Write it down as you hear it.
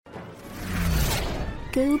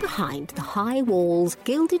Go behind the high walls,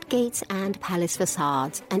 gilded gates and palace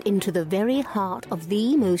facades and into the very heart of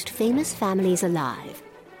the most famous families alive.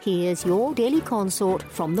 Here's your daily consort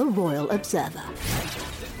from the Royal Observer.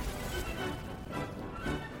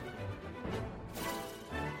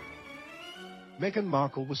 Meghan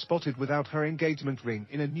Markle was spotted without her engagement ring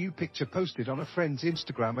in a new picture posted on a friend's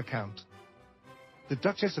Instagram account. The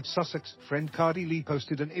Duchess of Sussex friend Cardi Lee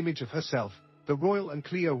posted an image of herself, the royal and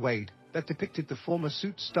Cleo Wade, that depicted the former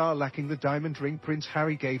suit star lacking the diamond ring Prince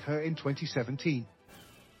Harry gave her in 2017.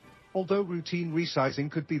 Although routine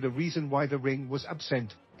resizing could be the reason why the ring was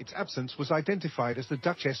absent, its absence was identified as the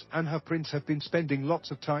Duchess and her prince have been spending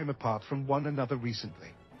lots of time apart from one another recently.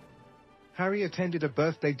 Harry attended a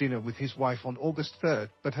birthday dinner with his wife on August 3,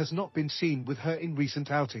 but has not been seen with her in recent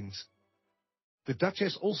outings. The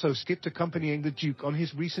Duchess also skipped accompanying the Duke on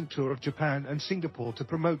his recent tour of Japan and Singapore to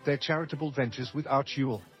promote their charitable ventures with Arch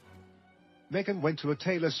Ewell. Meghan went to a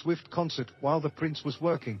Taylor Swift concert while the prince was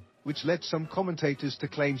working, which led some commentators to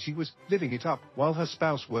claim she was living it up while her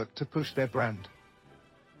spouse worked to push their brand.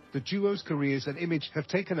 The duo's careers and image have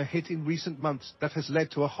taken a hit in recent months that has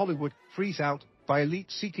led to a Hollywood freeze-out by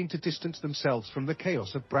elites seeking to distance themselves from the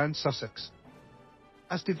chaos of brand Sussex.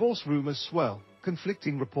 As divorce rumors swirl,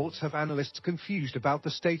 conflicting reports have analysts confused about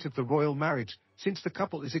the state of the royal marriage, since the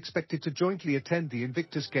couple is expected to jointly attend the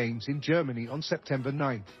Invictus Games in Germany on September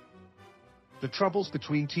 9. The troubles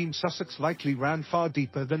between Team Sussex likely ran far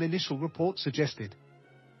deeper than initial reports suggested.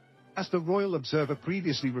 As the Royal Observer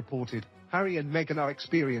previously reported, Harry and Meghan are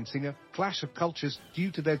experiencing a clash of cultures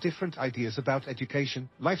due to their different ideas about education,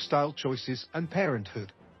 lifestyle choices, and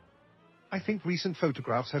parenthood. I think recent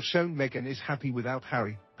photographs have shown Meghan is happy without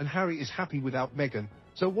Harry, and Harry is happy without Meghan,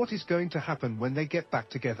 so what is going to happen when they get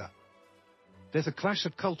back together? There's a clash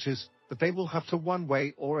of cultures, but they will have to one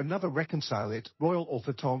way or another reconcile it, royal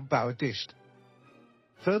author Tom Bauer dished.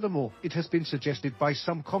 Furthermore, it has been suggested by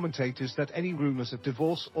some commentators that any rumors of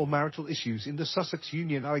divorce or marital issues in the Sussex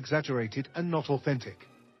union are exaggerated and not authentic.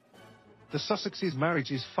 The Sussexes'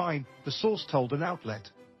 marriage is fine, the source told an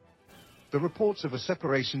outlet. The reports of a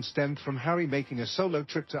separation stemmed from Harry making a solo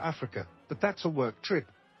trip to Africa, but that's a work trip.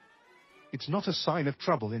 It's not a sign of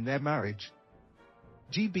trouble in their marriage.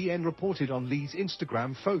 GBN reported on Lee's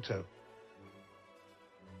Instagram photo.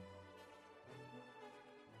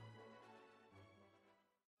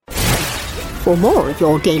 For more of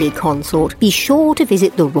your daily consort, be sure to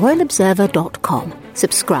visit theroyalobserver.com.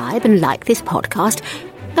 Subscribe and like this podcast.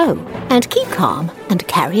 Oh, and keep calm and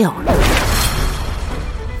carry on.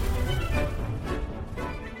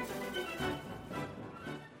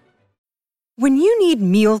 When you need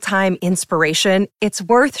mealtime inspiration, it's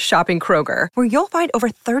worth shopping Kroger, where you'll find over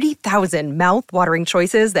 30,000 mouth-watering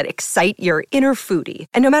choices that excite your inner foodie.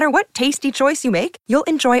 And no matter what tasty choice you make, you'll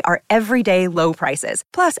enjoy our everyday low prices,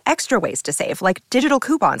 plus extra ways to save, like digital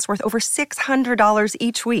coupons worth over $600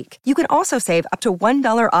 each week. You can also save up to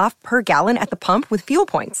 $1 off per gallon at the pump with fuel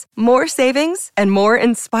points. More savings and more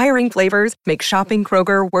inspiring flavors make shopping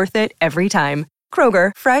Kroger worth it every time.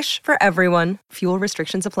 Kroger, fresh for everyone. Fuel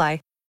restrictions apply.